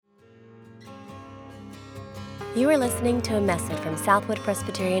You are listening to a message from Southwood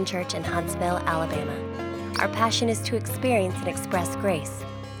Presbyterian Church in Huntsville, Alabama. Our passion is to experience and express grace.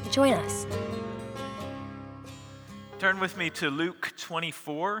 Join us. Turn with me to Luke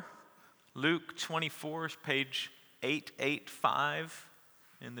 24. Luke 24 is page 885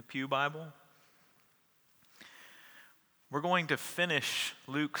 in the Pew Bible. We're going to finish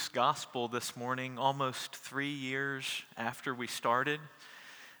Luke's gospel this morning, almost 3 years after we started.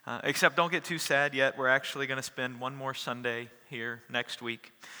 Except don't get too sad yet. We're actually going to spend one more Sunday here next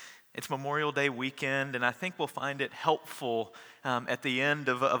week. It's Memorial Day weekend, and I think we'll find it helpful at the end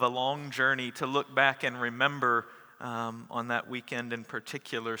of a long journey to look back and remember on that weekend in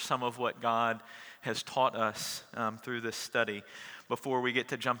particular some of what God has taught us through this study before we get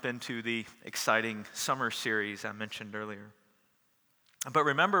to jump into the exciting summer series I mentioned earlier. But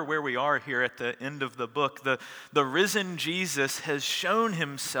remember where we are here at the end of the book. The risen Jesus has shown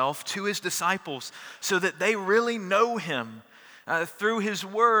himself to his disciples so that they really know him through his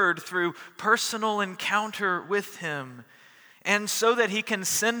word, through personal encounter with him, and so that he can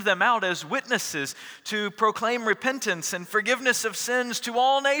send them out as witnesses to proclaim repentance and forgiveness of sins to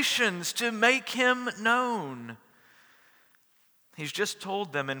all nations, to make him known. He's just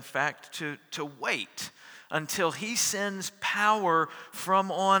told them, in fact, to wait until he sends power from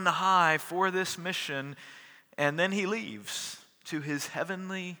on high for this mission, and then he leaves to his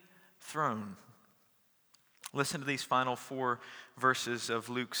heavenly throne. Listen to these final 4 verses of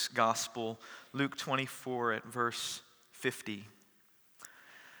Luke's gospel, Luke 24 at verse 50.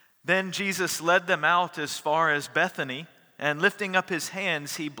 Then Jesus led them out as far as Bethany, and lifting up his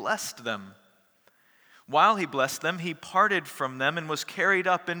hands, he blessed them. While he blessed them, he parted from them and was carried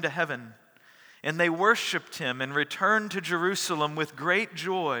up into heaven. And they worshiped him and returned to Jerusalem with great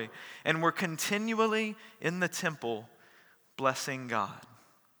joy and were continually in the temple blessing God.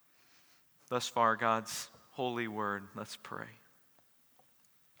 Thus far, God's holy word. Let's pray.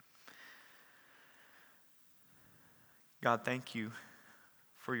 God, thank you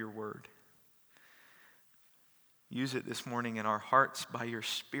for your word. Use it this morning in our hearts by your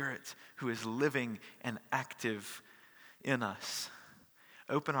Spirit who is living and active in us.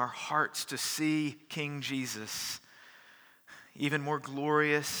 Open our hearts to see King Jesus, even more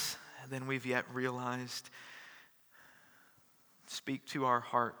glorious than we've yet realized. Speak to our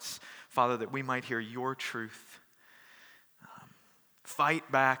hearts, Father, that we might hear your truth. Fight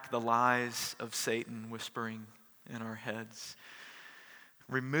back the lies of Satan whispering in our heads.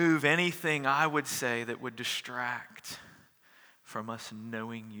 Remove anything, I would say, that would distract from us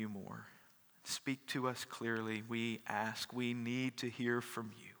knowing you more. Speak to us clearly, we ask. We need to hear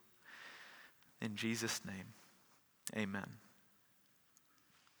from you. In Jesus' name, amen.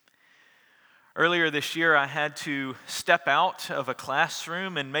 Earlier this year, I had to step out of a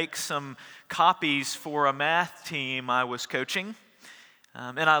classroom and make some copies for a math team I was coaching.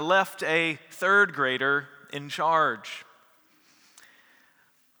 And I left a 3rd grader in charge.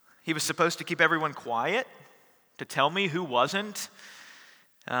 He was supposed to keep everyone quiet, to tell me who wasn't.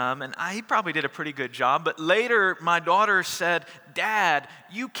 And he probably did a pretty good job. But later, my daughter said, "Dad,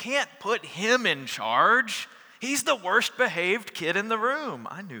 you can't put him in charge. He's the worst behaved kid in the room."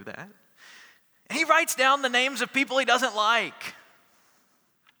 I knew that. And he writes down the names of people he doesn't like.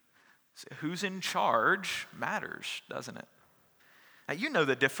 So who's in charge matters, doesn't it? Now, you know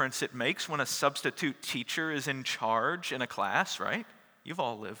the difference it makes when a substitute teacher is in charge in a class, right? You've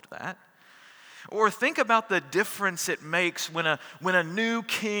all lived that. Or think about the difference it makes when a new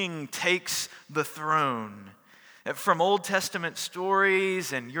king takes the throne. From Old Testament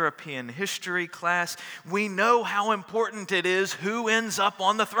stories and European history class, we know how important it is who ends up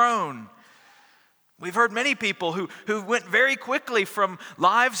on the throne. We've heard many people who went very quickly from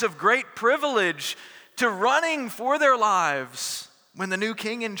lives of great privilege to running for their lives when the new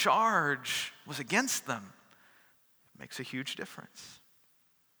king in charge was against them. It makes a huge difference.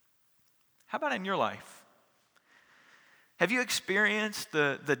 How about in your life? Have you experienced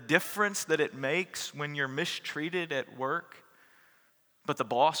the difference that it makes when you're mistreated at work, but the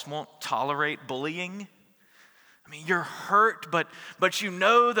boss won't tolerate bullying? I mean, you're hurt, but you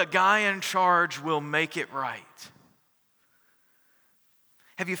know the guy in charge will make it right.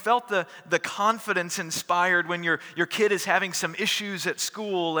 Have you felt the confidence inspired when your kid is having some issues at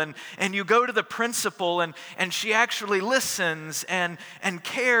school and you go to the principal and she actually listens and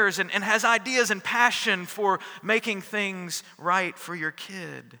cares and has ideas and passion for making things right for your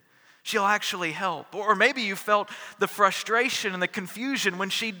kid? She'll actually help. Or maybe you felt the frustration and the confusion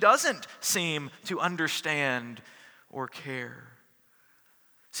when she doesn't seem to understand or care.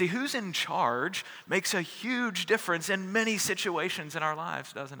 See, who's in charge makes a huge difference in many situations in our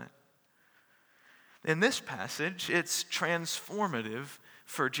lives, doesn't it? In this passage, it's transformative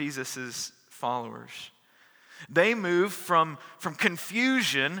for Jesus' followers. They move from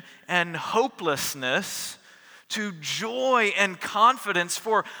confusion and hopelessness to joy and confidence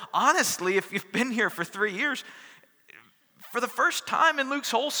for, honestly, if you've been here for 3 years, for the first time in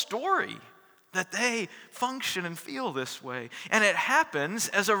Luke's whole story, that they function and feel this way. And it happens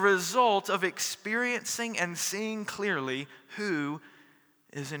as a result of experiencing and seeing clearly who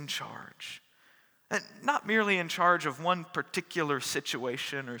is in charge. And not merely in charge of one particular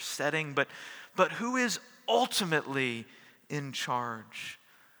situation or setting, but who is ultimately in charge.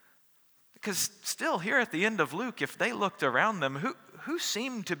 Because still, here at the end of Luke, if they looked around them, who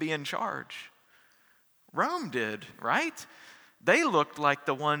seemed to be in charge? Rome did, right? They looked like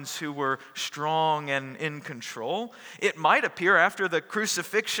the ones who were strong and in control. It might appear after the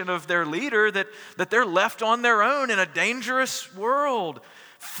crucifixion of their leader that they're left on their own in a dangerous world,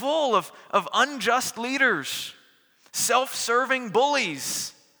 full of unjust leaders, self-serving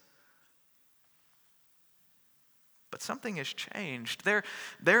bullies. But something has changed.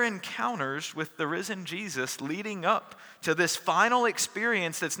 Their encounters with the risen Jesus leading up to this final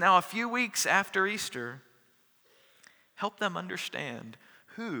experience that's now a few weeks after Easter help them understand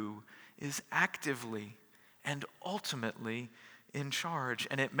who is actively and ultimately in charge.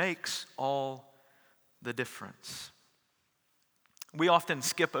 And it makes all the difference. We often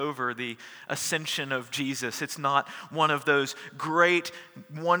skip over the ascension of Jesus. It's not one of those great,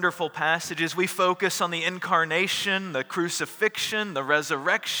 wonderful passages. We focus on the incarnation, the crucifixion, the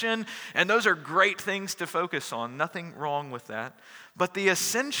resurrection, and those are great things to focus on. Nothing wrong with that. But the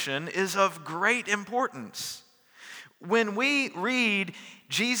ascension is of great importance. When we read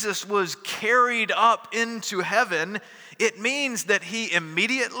Jesus was carried up into heaven, it means that he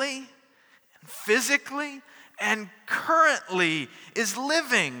immediately, physically, and currently is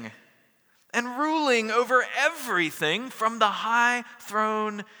living and ruling over everything from the high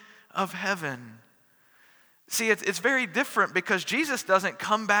throne of heaven. See, it's very different because Jesus doesn't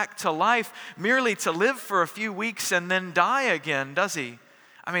come back to life merely to live for a few weeks and then die again, does he?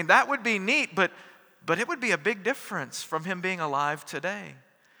 I mean, that would be neat, but it would be a big difference from him being alive today.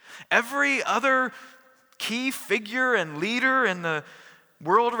 Every other key figure and leader in the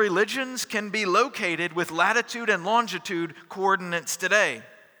world religions can be located with latitude and longitude coordinates today.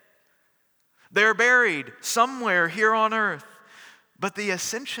 They're buried somewhere here on earth. But the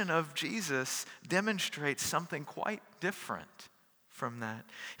ascension of Jesus demonstrates something quite different from that.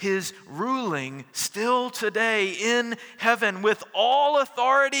 His ruling still today in heaven with all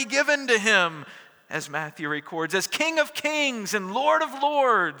authority given to him, as Matthew records, as King of Kings and Lord of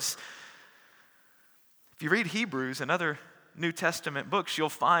Lords. If you read Hebrews and other New Testament books, you'll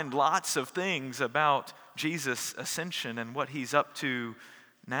find lots of things about Jesus' ascension and what he's up to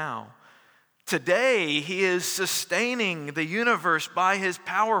now. Today, he is sustaining the universe by his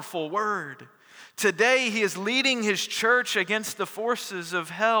powerful word. Today, he is leading his church against the forces of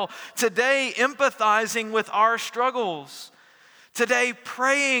hell. Today, empathizing with our struggles. Today,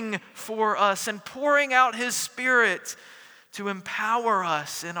 praying for us and pouring out his Spirit to empower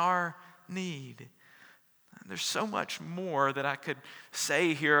us in our need. And there's so much more that I could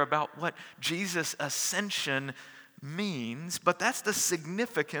say here about what Jesus' ascension means, but that's the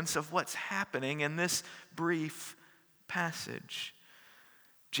significance of what's happening in this brief passage.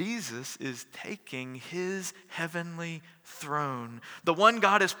 Jesus is taking his heavenly throne, the one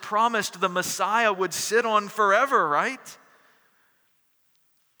God has promised the Messiah would sit on forever, right?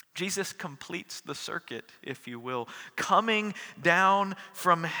 Jesus completes the circuit, if you will, coming down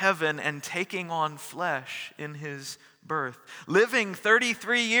from heaven and taking on flesh in his birth, living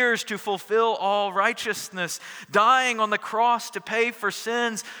 33 years to fulfill all righteousness, dying on the cross to pay for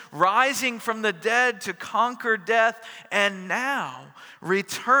sins, rising from the dead to conquer death, and now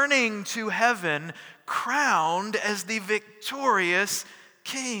returning to heaven, crowned as the victorious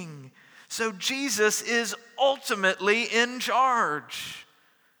King. So Jesus is ultimately in charge.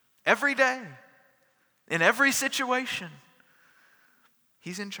 Every day, in every situation,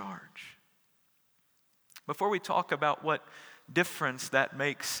 he's in charge. Before we talk about what difference that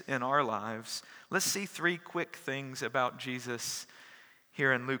makes in our lives, let's see three quick things about Jesus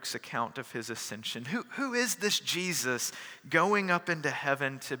here in Luke's account of his ascension. Who is this Jesus going up into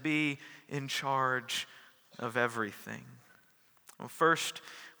heaven to be in charge of everything? Well, first,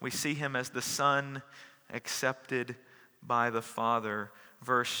 we see him as the Son accepted by the Father.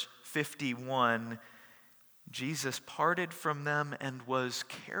 Verse 51, Jesus parted from them and was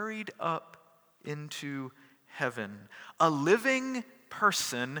carried up into heaven. A living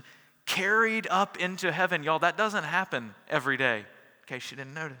person carried up into heaven. Y'all, that doesn't happen every day, in case you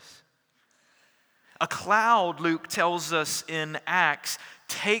didn't notice. A cloud, Luke tells us in Acts,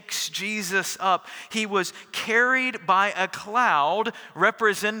 takes Jesus up. He was carried by a cloud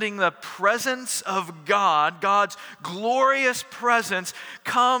representing the presence of God. God's glorious presence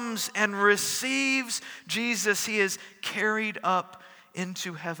comes and receives Jesus. He is carried up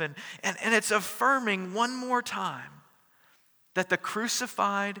into heaven. And it's affirming one more time that the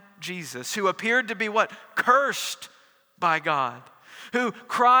crucified Jesus, who appeared to be what? Cursed by God, who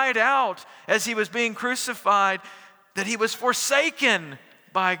cried out as he was being crucified that he was forsaken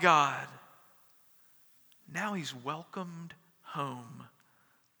by God. Now he's welcomed home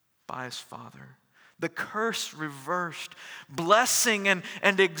by his Father. The curse reversed, blessing and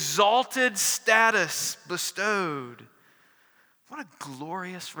exalted status bestowed. What a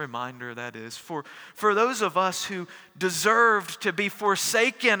glorious reminder that is for those of us who deserved to be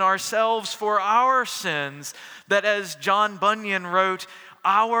forsaken ourselves for our sins, that as John Bunyan wrote,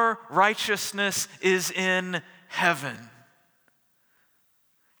 our righteousness is in heaven.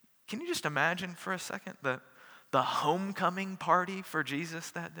 Can you just imagine for a second the homecoming party for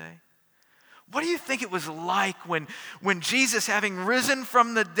Jesus that day? What do you think it was like when Jesus, having risen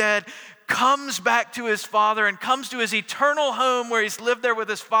from the dead, comes back to his Father and comes to his eternal home where he's lived there with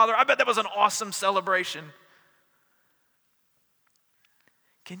his Father? I bet that was an awesome celebration.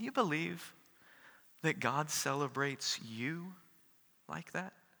 Can you believe that God celebrates you like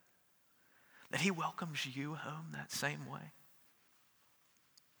that? That he welcomes you home that same way?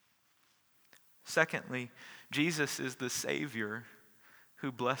 Secondly, Jesus is the Savior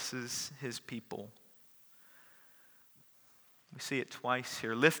who blesses his people. We see it twice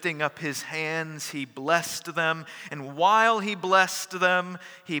here. Lifting up his hands, he blessed them, and while he blessed them,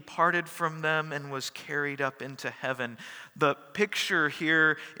 he parted from them and was carried up into heaven. The picture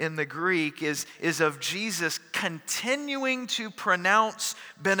here in the Greek is of Jesus continuing to pronounce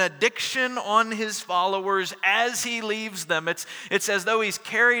benediction on his followers as he leaves them. It's as though he's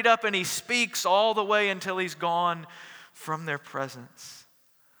carried up and he speaks all the way until he's gone from their presence.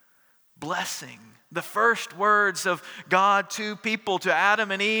 Blessing. The first words of God to people, to Adam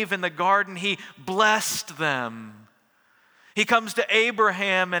and Eve in the garden, he blessed them. He comes to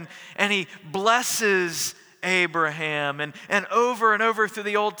Abraham and he blesses Abraham. And over through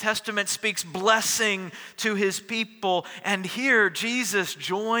the Old Testament speaks blessing to his people. And here Jesus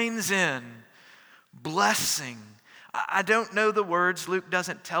joins in blessing. I don't know the words. Luke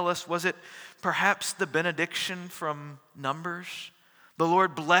doesn't tell us. Was it perhaps the benediction from Numbers? The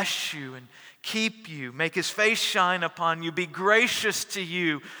Lord bless you and keep you, make his face shine upon you, be gracious to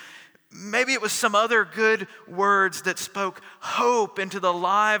you. Maybe it was some other good words that spoke hope into the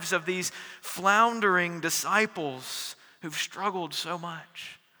lives of these floundering disciples who've struggled so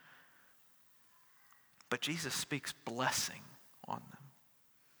much. But Jesus speaks blessing on them.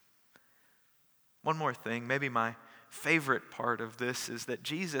 One more thing, maybe my favorite part of this is that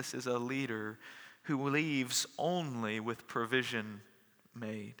Jesus is a leader who leaves only with provision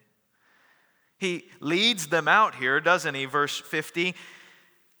made. He leads them out here, doesn't he? Verse 50,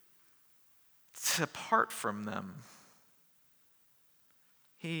 to part from them.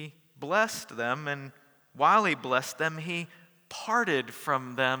 He blessed them, and while he blessed them, he parted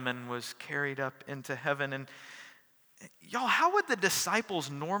from them and was carried up into heaven. And y'all, how would the disciples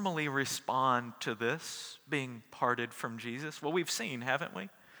normally respond to this, being parted from Jesus? Well, we've seen, haven't we?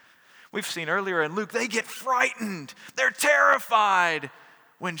 We've seen earlier in Luke, they get frightened. They're terrified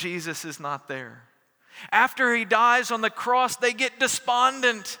when Jesus is not there. After he dies on the cross, they get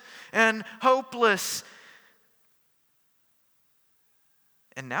despondent and hopeless.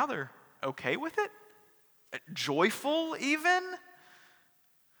 And now they're okay with it? Joyful even?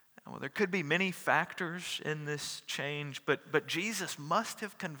 Well, there could be many factors in this change, but Jesus must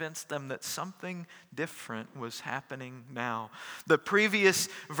have convinced them that something different was happening now. The previous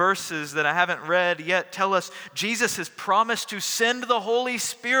verses that I haven't read yet tell us Jesus has promised to send the Holy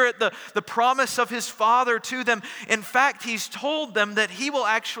Spirit, the promise of his Father to them. In fact, he's told them that he will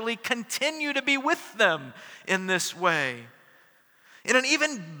actually continue to be with them in this way. In an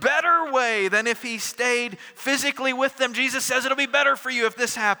even better way than if he stayed physically with them. Jesus says it'll be better for you if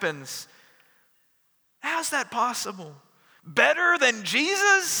this happens. How's that possible? Better than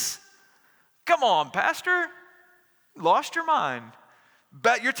Jesus? Come on, Pastor. Lost your mind.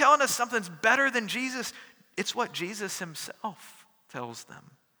 But you're telling us something's better than Jesus? It's what Jesus himself tells them.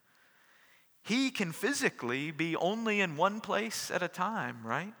 He can physically be only in one place at a time,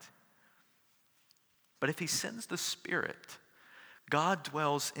 right? But if he sends the Spirit, God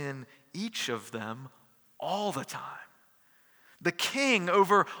dwells in each of them all the time. The King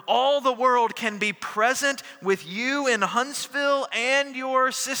over all the world can be present with you in Huntsville and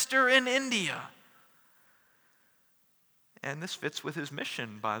your sister in India. And this fits with his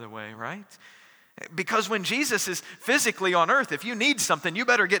mission, by the way, right? Because when Jesus is physically on earth, if you need something, you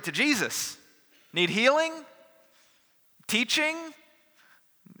better get to Jesus. Need healing? Teaching?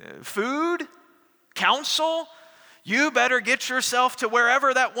 Food? Counsel? You better get yourself to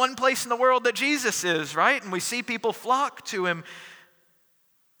wherever that one place in the world that Jesus is, right? And we see people flock to him.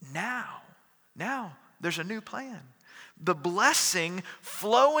 Now, there's a new plan. The blessing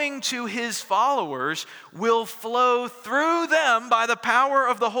flowing to his followers will flow through them by the power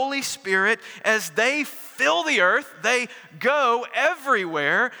of the Holy Spirit as they fill the earth. They go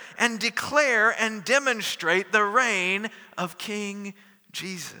everywhere and declare and demonstrate the reign of King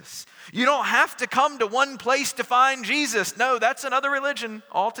Jesus. You don't have to come to one place to find Jesus. No, that's another religion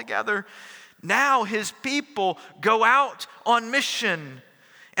altogether. Now his people go out on mission,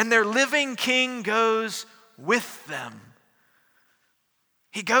 and their living King goes with them.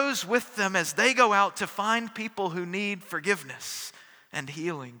 He goes with them as they go out to find people who need forgiveness and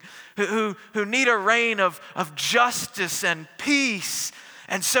healing, who need a reign of justice and peace.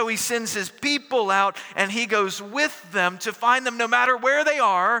 And so he sends his people out, and he goes with them to find them no matter where they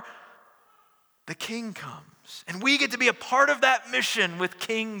are. The King comes, and we get to be a part of that mission with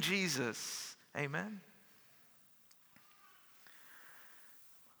King Jesus. Amen.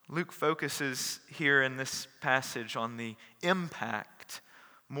 Luke focuses here in this passage on the impact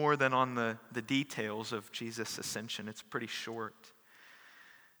more than on the details of Jesus' ascension. It's pretty short.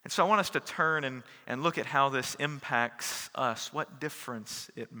 And so I want us to turn and look at how this impacts us, what difference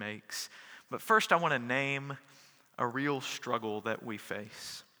it makes. But first I want to name a real struggle that we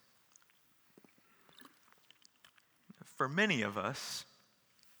face. For many of us,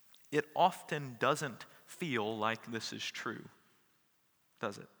 it often doesn't feel like this is true,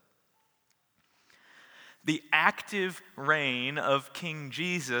 does it? The active reign of King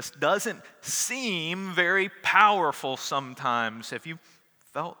Jesus doesn't seem very powerful sometimes. Have you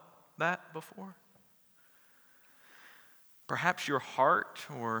felt that before? Perhaps your heart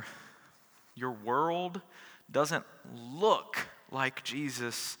or your world doesn't look like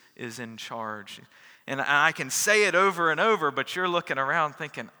Jesus is in charge. And I can say it over and over, but you're looking around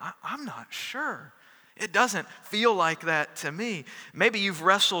thinking, I'm not sure. It doesn't feel like that to me. Maybe you've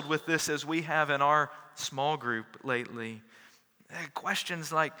wrestled with this as we have in our small group lately.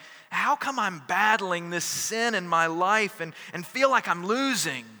 Questions like, how come I'm battling this sin in my life and feel like I'm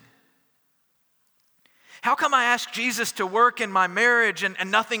losing? How come I ask Jesus to work in my marriage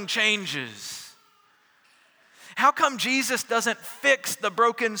and nothing changes? How come Jesus doesn't fix the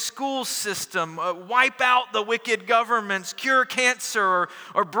broken school system, wipe out the wicked governments, cure cancer,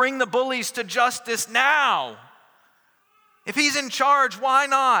 or bring the bullies to justice now? If he's in charge, why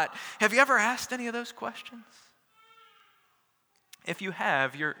not? Have you ever asked any of those questions? If you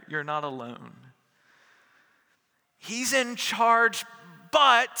have, you're not alone. He's in charge,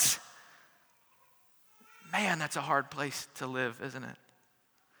 but man, that's a hard place to live, isn't it?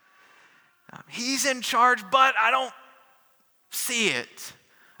 He's in charge, but I don't see it.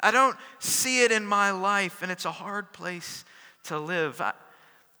 I don't see it in my life, and it's a hard place to live.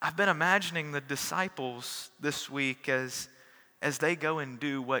 I've been imagining the disciples this week as they go and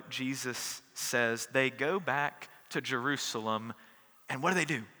do what Jesus says. They go back to Jerusalem, and what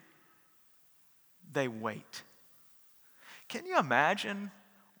do? They wait. Can you imagine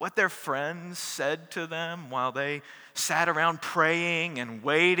what their friends said to them while they sat around praying and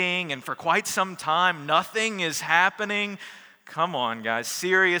waiting, and for quite some time nothing is happening? Come on, guys,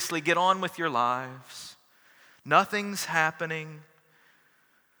 seriously, get on with your lives. Nothing's happening.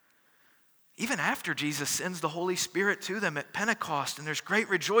 Even after Jesus sends the Holy Spirit to them at Pentecost and there's great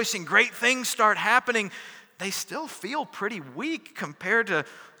rejoicing, great things start happening, they still feel pretty weak compared to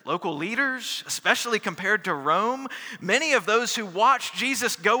local leaders, especially compared to Rome. Many of those who watch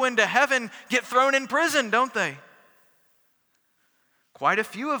Jesus go into heaven get thrown in prison, don't they? Quite a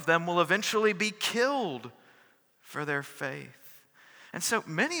few of them will eventually be killed for their faith. And so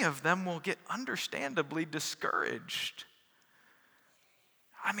many of them will get understandably discouraged.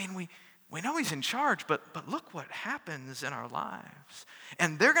 I mean, we know he's in charge, but look what happens in our lives.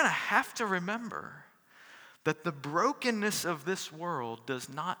 And they're going to have to remember that the brokenness of this world does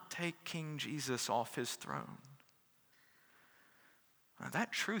not take King Jesus off his throne. Now,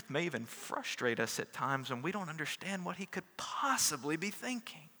 that truth may even frustrate us at times when we don't understand what he could possibly be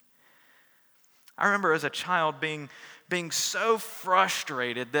thinking. I remember as a child being so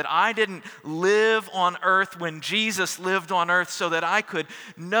frustrated that I didn't live on earth when Jesus lived on earth so that I could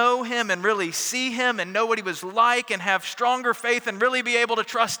know him and really see him and know what he was like and have stronger faith and really be able to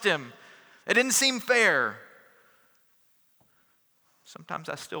trust him. It didn't seem fair. Sometimes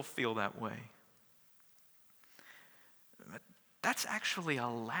I still feel that way. That's actually a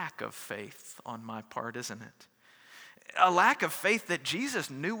lack of faith on my part, isn't it? A lack of faith that Jesus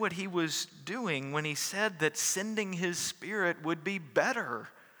knew what he was doing when he said that sending his Spirit would be better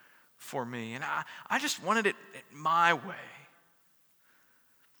for me. And I just wanted it my way.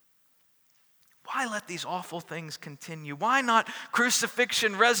 Why let these awful things continue? Why not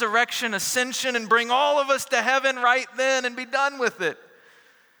crucifixion, resurrection, ascension, and bring all of us to heaven right then and be done with it?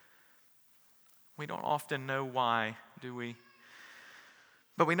 We don't often know why, do we?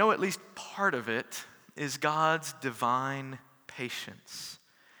 But we know at least part of it is God's divine patience.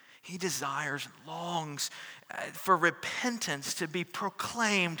 He desires, longs for repentance to be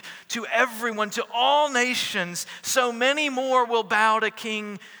proclaimed to everyone, to all nations. So many more will bow to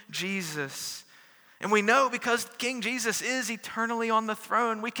King Jesus. And we know because King Jesus is eternally on the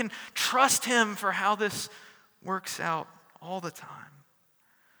throne, we can trust him for how this works out all the time.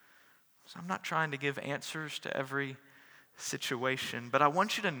 So I'm not trying to give answers to every situation, but I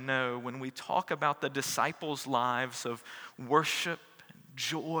want you to know when we talk about the disciples' lives of worship,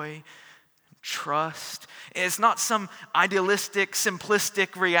 joy, trust, it's not some idealistic,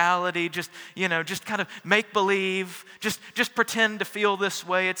 simplistic reality, just kind of make believe, just pretend to feel this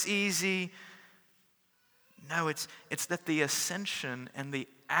way, it's easy. No, it's that the ascension and the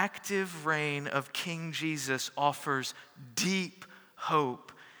active reign of King Jesus offers deep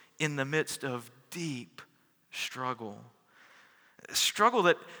hope in the midst of deep struggle. Struggle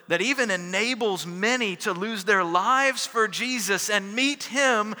that even enables many to lose their lives for Jesus and meet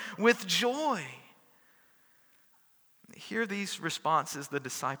him with joy. Hear these responses the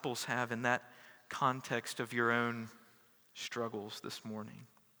disciples have in that context of your own struggles this morning.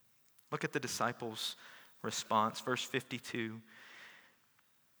 Look at the disciples' response, verse 52.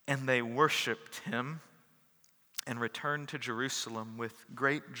 And they worshiped him and returned to Jerusalem with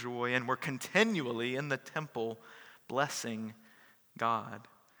great joy and were continually in the temple blessing God.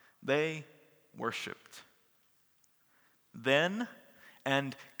 They worshiped then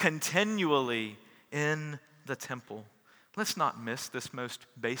and continually in the temple. Let's not miss this most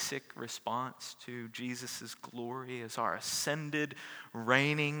basic response to Jesus' glory as our ascended,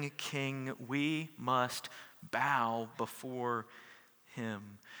 reigning King. We must bow before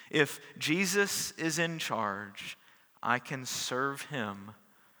him. If Jesus is in charge, I can serve him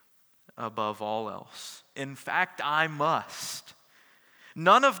above all else. In fact, I must.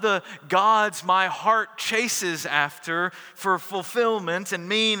 None of the gods my heart chases after for fulfillment and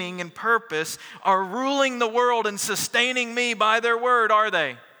meaning and purpose are ruling the world and sustaining me by their word, are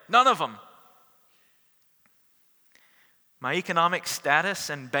they? None of them. My economic status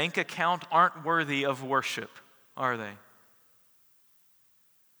and bank account aren't worthy of worship, are they?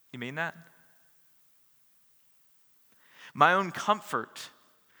 You mean that? My own comfort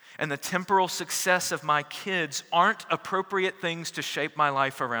and the temporal success of my kids aren't appropriate things to shape my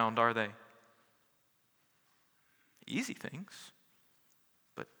life around, are they? Easy things,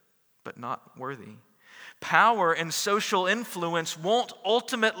 but not worthy. Power and social influence won't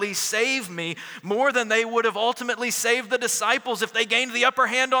ultimately save me more than they would have ultimately saved the disciples if they gained the upper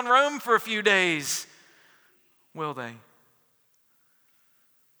hand on Rome for a few days. Will they?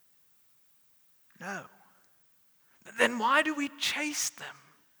 No. Then why do we chase them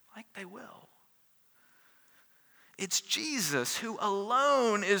like they will? It's Jesus who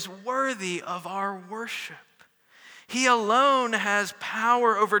alone is worthy of our worship. He alone has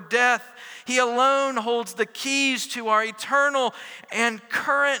power over death. He alone holds the keys to our eternal and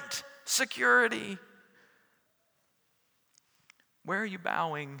current security. Where are you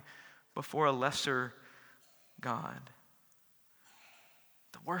bowing before a lesser God?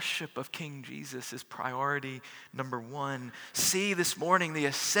 The worship of King Jesus is priority number one. See this morning the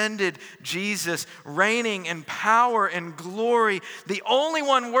ascended Jesus reigning in power and glory, the only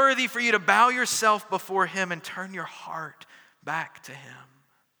one worthy for you to bow yourself before him and turn your heart back to him.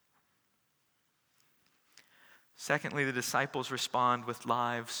 Secondly, the disciples respond with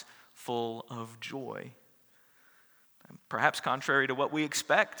lives full of joy. Perhaps contrary to what we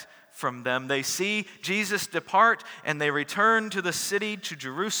expect from them, they see Jesus depart and they return to the city, to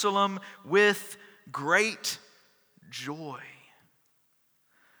Jerusalem, with great joy.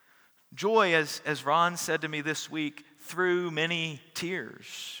 Joy, as Ron said to me this week, through many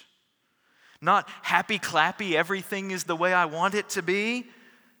tears. Not happy, clappy, everything is the way I want it to be,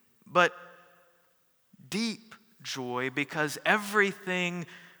 but deep joy because everything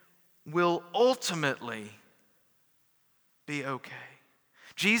will ultimately be okay.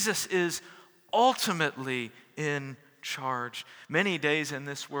 Jesus is ultimately in charge. Many days in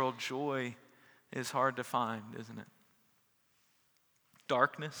this world, joy is hard to find, isn't it?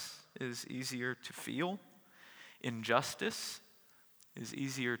 Darkness is easier to feel. Injustice is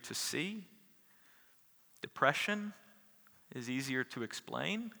easier to see. Depression is easier to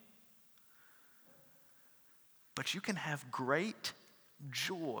explain. But you can have great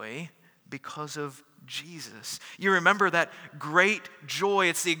joy because of Jesus. You remember that great joy.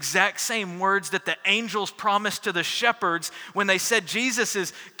 It's the exact same words that the angels promised to the shepherds when they said Jesus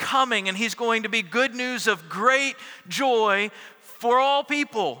is coming and he's going to be good news of great joy for all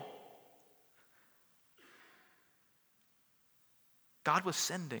people. God was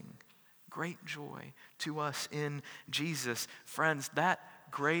sending great joy to us in Jesus. Friends, that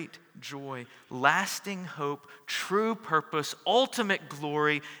great joy, lasting hope, true purpose, ultimate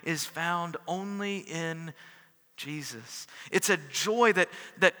glory is found only in Jesus. It's a joy that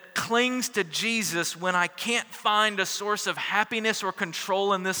clings to Jesus when I can't find a source of happiness or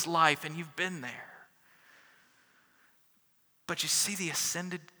control in this life, and you've been there. But you see the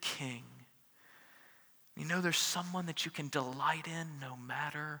ascended King. You know there's someone that you can delight in no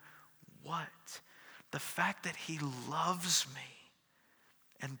matter what. The fact that he loves me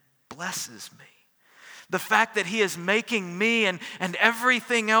and blesses me. The fact that he is making me and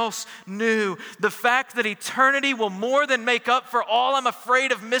everything else new. The fact that eternity will more than make up for all I'm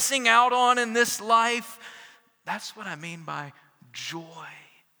afraid of missing out on in this life. That's what I mean by joy.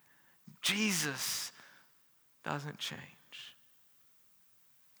 Jesus doesn't change.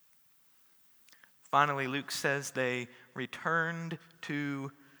 Finally, Luke says they returned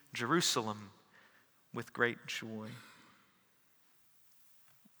to Jerusalem with great joy.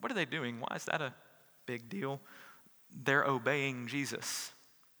 What are they doing? Why is that a big deal? They're obeying Jesus.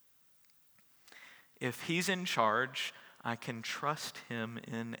 If he's in charge, I can trust him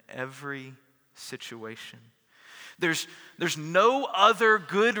in every situation. There's no other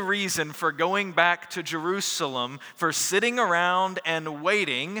good reason for going back to Jerusalem, for sitting around and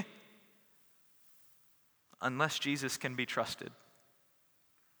waiting, unless Jesus can be trusted.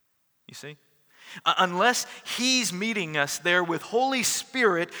 You see? Unless he's meeting us there with Holy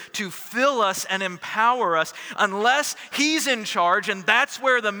Spirit to fill us and empower us, unless he's in charge, and that's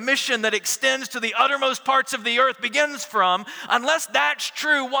where the mission that extends to the uttermost parts of the earth begins from, unless that's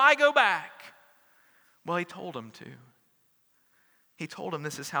true, why go back? Well, he told them to. He told them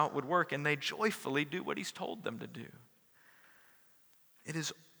this is how it would work, and they joyfully do what he's told them to do. It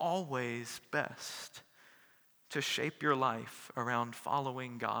is always best to shape your life around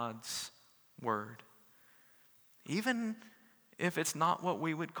following God's word, even if it's not what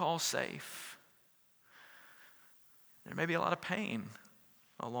we would call safe. There may be a lot of pain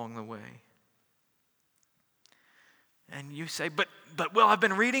along the way. And you say, but Will, I've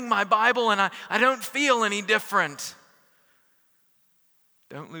been reading my Bible and I don't feel any different.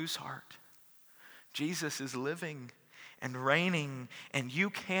 Don't lose heart. Jesus is living and reigning, and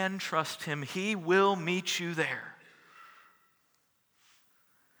you can trust him. He will meet you there.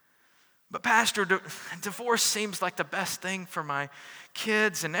 But Pastor, divorce seems like the best thing for my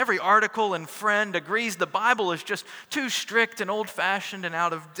kids, and every article and friend agrees the Bible is just too strict and old-fashioned and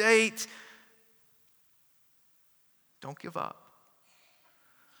out of date. Don't give up.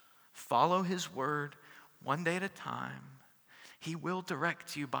 Follow his word one day at a time. He will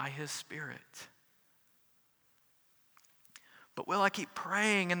direct you by his Spirit. But Will, I keep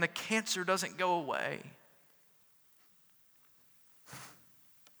praying and the cancer doesn't go away.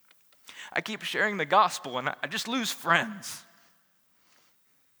 I keep sharing the gospel and I just lose friends.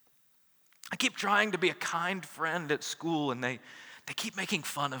 I keep trying to be a kind friend at school and they keep making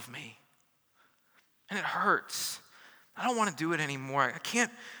fun of me. And it hurts. I don't want to do it anymore. I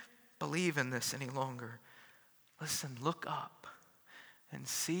can't believe in this any longer. Listen, look up and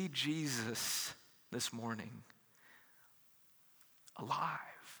see Jesus this morning. Alive,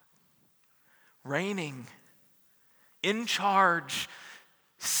 reigning, in charge,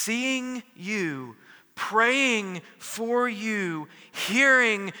 seeing you, praying for you,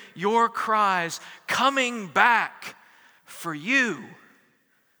 hearing your cries, coming back for you.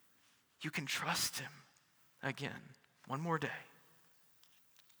 You can trust him again. One more day.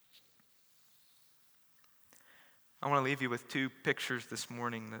 I want to leave you with two pictures this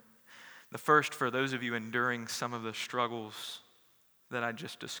morning. The first for those of you enduring some of the struggles that I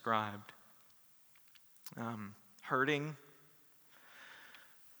just described. Hurting,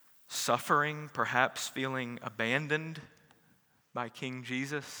 suffering, perhaps feeling abandoned by King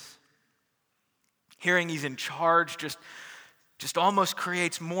Jesus. Hearing he's in charge just almost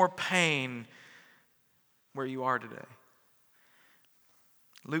creates more pain where you are today.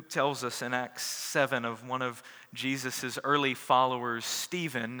 Luke tells us in Acts 7 of one of Jesus' early followers,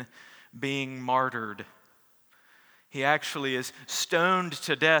 Stephen, being martyred. He actually is stoned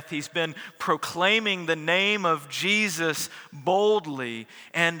to death. He's been proclaiming the name of Jesus boldly,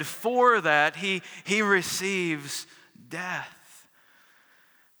 and for that, he receives death.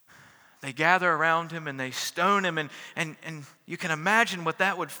 They gather around him and they stone him, and you can imagine what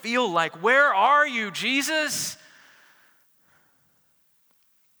that would feel like. Where are you, Jesus?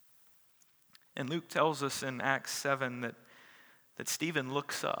 And Luke tells us in Acts 7 that Stephen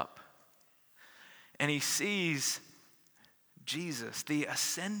looks up and he sees Jesus, the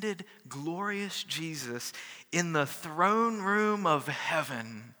ascended, glorious Jesus, in the throne room of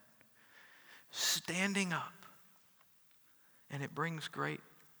heaven, standing up. And it brings great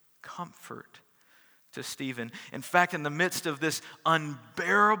comfort to Stephen. In fact, in the midst of this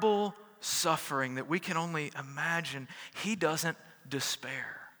unbearable suffering that we can only imagine, he doesn't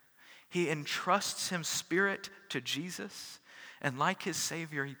despair. He entrusts his spirit to Jesus, and like his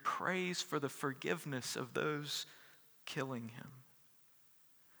Savior, he prays for the forgiveness of those killing him.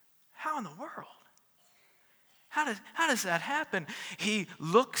 How in the world? How does that happen? He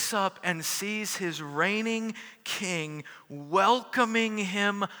looks up and sees his reigning king welcoming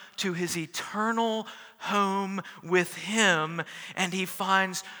him to his eternal home with him, and he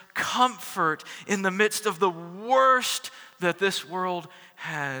finds comfort in the midst of the worst that this world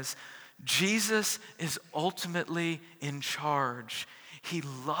has. Jesus is ultimately in charge. He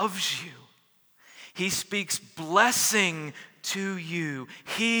loves you. He speaks blessing to you.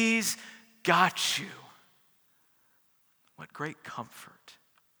 He's got you. What great comfort.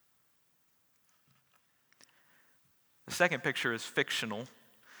 The second picture is fictional,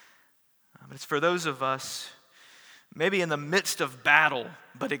 but it's for those of us maybe in the midst of battle,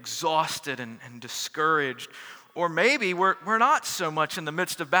 but exhausted and discouraged. Or maybe we're not so much in the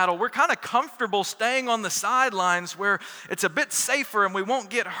midst of battle. We're kind of comfortable staying on the sidelines where it's a bit safer and we won't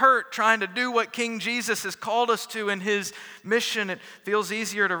get hurt trying to do what King Jesus has called us to in his mission. It feels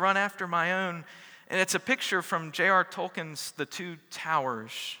easier to run after my own. And it's a picture from J.R. Tolkien's The Two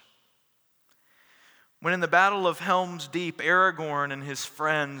Towers. When in the Battle of Helm's Deep, Aragorn and his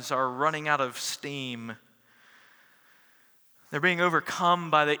friends are running out of steam. They're being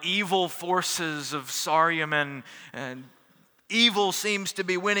overcome by the evil forces of Saruman, and evil seems to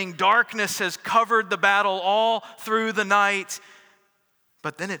be winning. Darkness has covered the battle all through the night.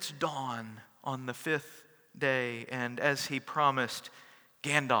 But then it's dawn on the fifth day, and as he promised,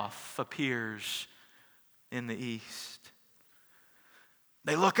 Gandalf appears in the east.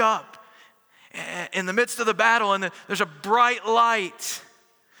 They look up in the midst of the battle, and there's a bright light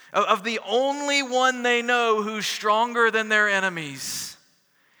of the only one they know who's stronger than their enemies.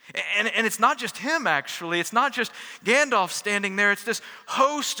 And it's not just him, actually. It's not just Gandalf standing there. It's this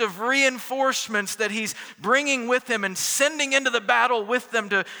host of reinforcements that he's bringing with him and sending into the battle with them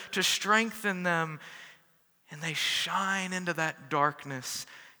to strengthen them. And they shine into that darkness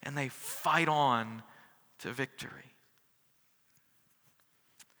and they fight on to victory.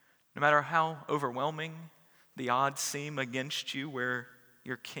 No matter how overwhelming the odds seem against you where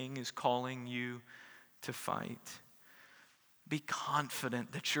your king is calling you to fight, be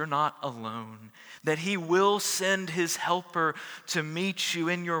confident that you're not alone, that he will send his helper to meet you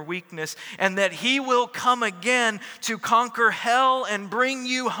in your weakness, and that he will come again to conquer hell and bring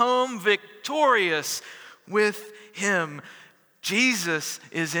you home victorious with him. Jesus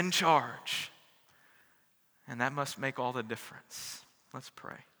is in charge, and that must make all the difference. Let's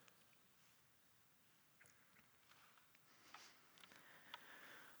pray.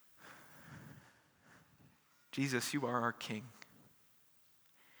 Jesus, you are our King.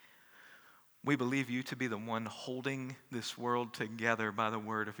 We believe you to be the one holding this world together by the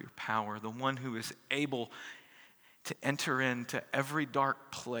word of your power, the one who is able to enter into every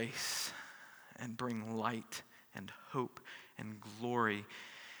dark place and bring light and hope and glory.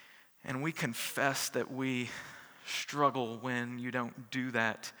 And we confess that we struggle when you don't do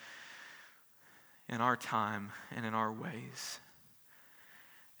that in our time and in our ways.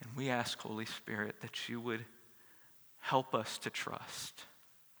 And we ask, Holy Spirit, that you would help us to trust.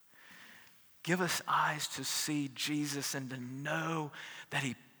 Give us eyes to see Jesus and to know that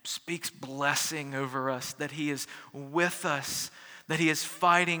he speaks blessing over us, that he is with us, that he is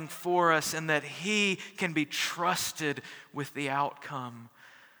fighting for us, and that he can be trusted with the outcome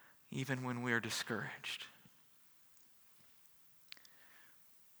even when we are discouraged.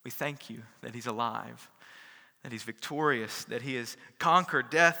 We thank you that he's alive, that he's victorious, that he has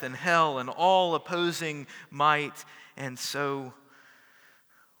conquered death and hell and all opposing might, and so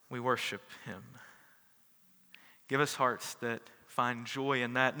we worship him. Give us hearts that find joy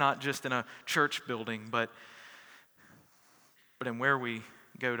in that, not just in a church building, but in where we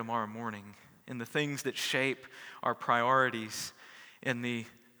go tomorrow morning in the things that shape our priorities, in the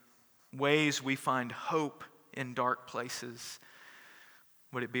ways we find hope in dark places,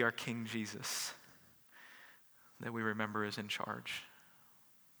 would it be our King Jesus that we remember is in charge?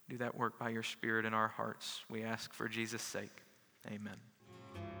 Do that work by your Spirit in our hearts. We ask for Jesus' sake. Amen.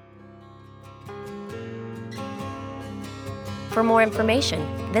 For more information,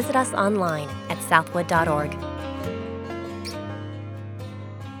 visit us online at southwood.org.